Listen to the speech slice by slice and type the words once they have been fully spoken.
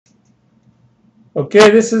Okay,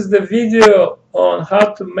 this is the video on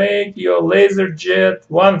how to make your Laserjet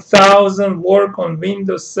 1000 work on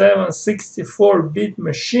Windows 7 64-bit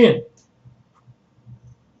machine.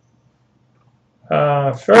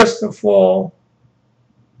 First of all,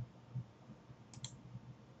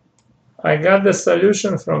 I got the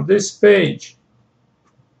solution from this page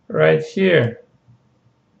right here.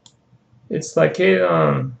 It's located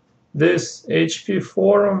on this HP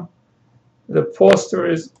forum. The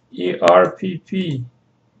poster is ERPP.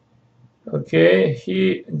 Okay,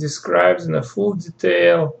 he describes in a full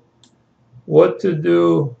detail what to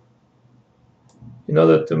do in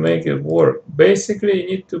order to make it work. Basically, you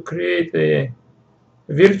need to create a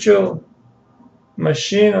virtual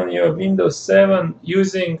machine on your Windows 7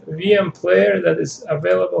 using VMWARE that is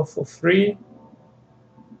available for free.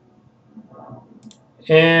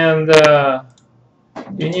 And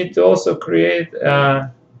you need to also create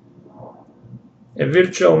a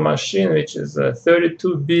virtual machine which is a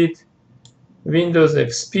 32-bit Windows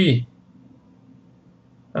XP.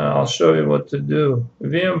 I'll show you what to do.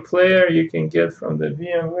 VMWARE you can get from the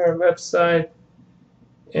VMWARE website,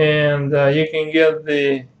 and you can get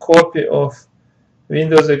the copy of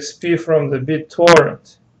Windows XP from the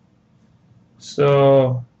BitTorrent.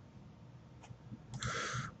 So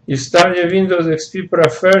you start your Windows XP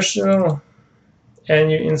Professional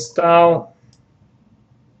and you install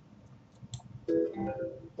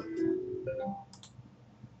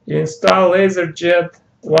Laserjet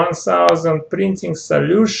 1000 printing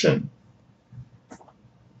solution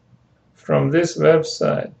from this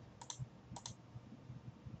website.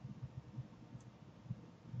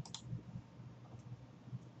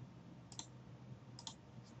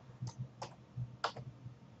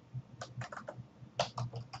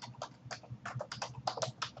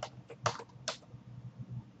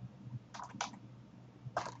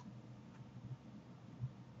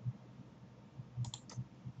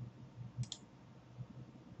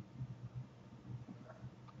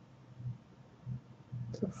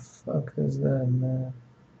 What the fuck is that, man?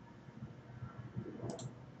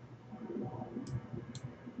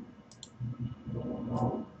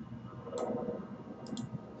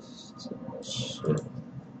 Shit.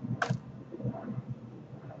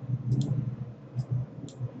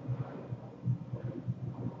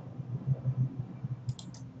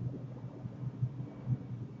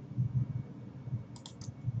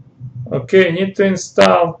 Okay, you need to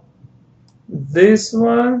install this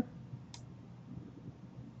one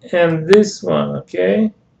and this one,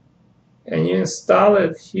 okay? And you install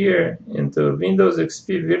it here into Windows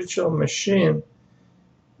XP virtual machine.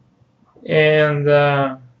 And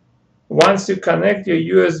once you connect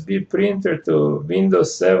your USB printer to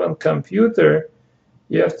Windows 7 computer,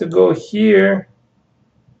 you have to go here,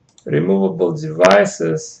 removable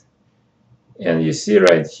devices, and you see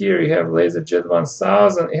right here you have Laserjet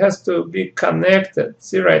 1000. It has to be connected.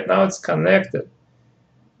 See, right now it's connected.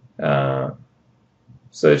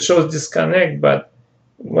 So it shows disconnect, but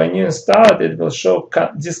when you install it, it will show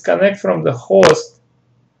disconnect from the host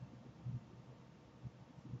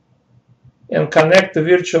and connect to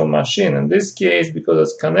virtual machine. In this case,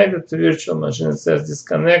 because it's connected to virtual machine, it says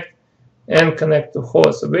disconnect and connect to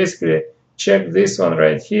host. So basically, check this one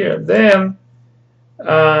right here. Then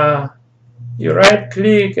you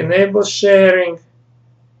right-click, enable sharing,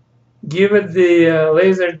 give it the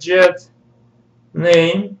Laserjet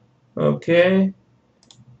name, okay?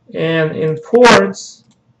 And in ports,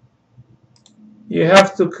 you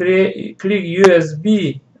have to click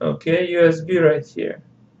USB, okay? USB right here.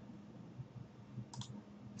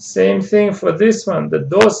 Same thing for this one. The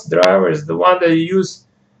DOS driver is the one that you use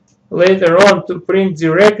later on to print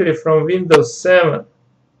directly from Windows 7.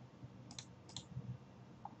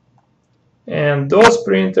 And DOS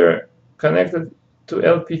printer connected to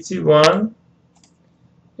LPT1.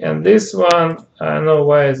 And this one, I don't know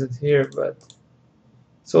why is it here, but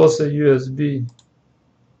it's also USB.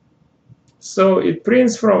 So it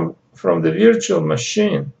prints from the virtual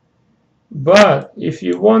machine. But if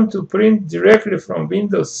you want to print directly from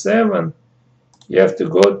Windows 7, you have to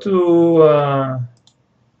go to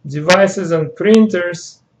devices and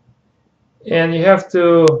printers, and you have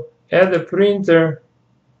to add a printer,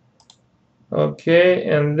 okay,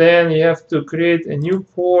 and then you have to create a new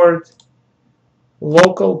port,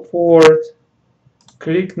 local port,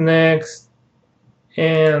 click next,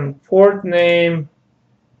 and port name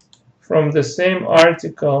from the same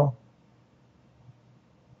article.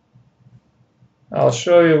 I'll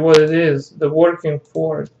show you what it is, the working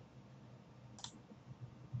port.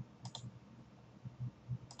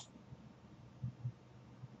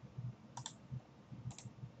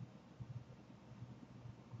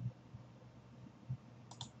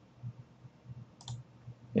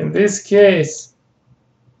 In this case,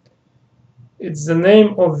 it's the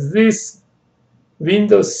name of this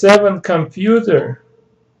Windows 7 computer.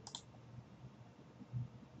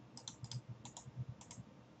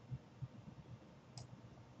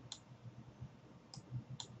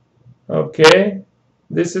 Okay,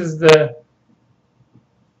 this is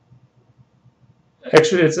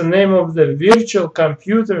actually it's the name of the virtual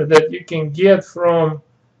computer that you can get from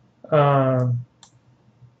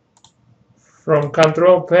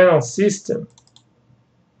control panel system.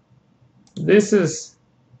 This is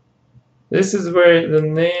where the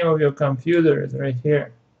name of your computer is, right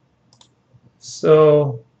here.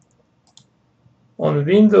 So on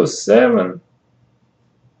Windows 7,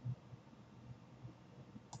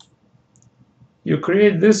 you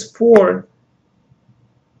create this port,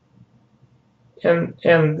 and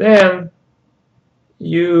then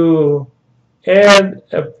you add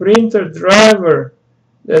a printer driver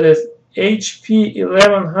that is HP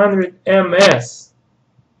 1100 MS,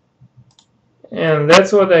 and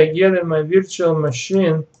that's what I get in my virtual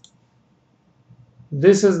machine.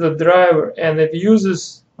 This is the driver, and it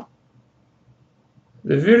uses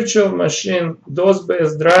the virtual machine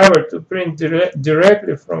DOS-based driver to print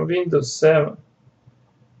directly from Windows 7.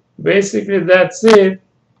 Basically, that's it.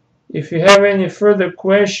 If you have any further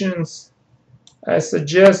questions, I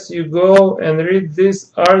suggest you go and read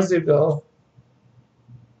this article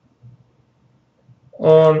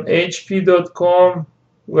on hp.com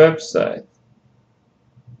website.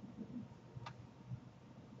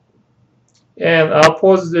 And I'll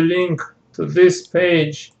post the link to this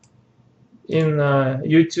page in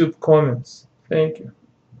YouTube comments. Thank you.